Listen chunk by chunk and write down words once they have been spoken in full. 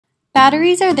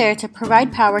Batteries are there to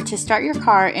provide power to start your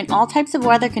car in all types of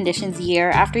weather conditions year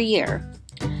after year.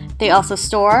 They also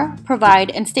store,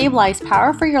 provide, and stabilize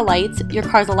power for your lights, your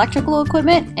car's electrical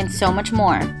equipment, and so much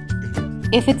more.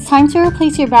 If it's time to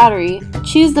replace your battery,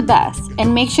 choose the best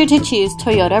and make sure to choose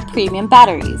Toyota Premium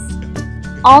Batteries.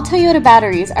 All Toyota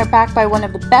batteries are backed by one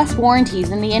of the best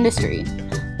warranties in the industry,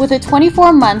 with a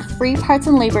 24-month free parts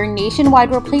and labor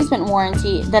nationwide replacement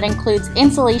warranty that includes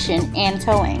installation and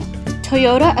towing.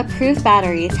 Toyota approved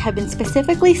batteries have been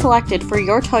specifically selected for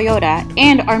your Toyota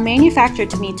and are manufactured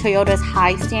to meet Toyota's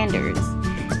high standards.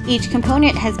 Each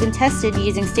component has been tested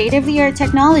using state-of-the-art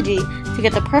technology to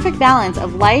get the perfect balance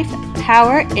of life,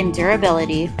 power, and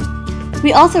durability.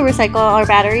 We also recycle our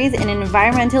batteries in an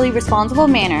environmentally responsible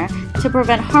manner to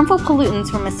prevent harmful pollutants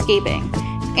from escaping,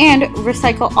 and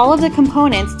recycle all of the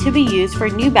components to be used for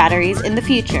new batteries in the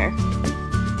future.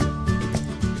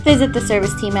 Visit the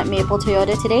service team at Maple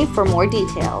Toyota today for more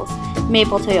details.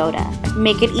 Maple Toyota.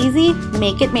 Make it easy,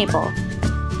 make it Maple.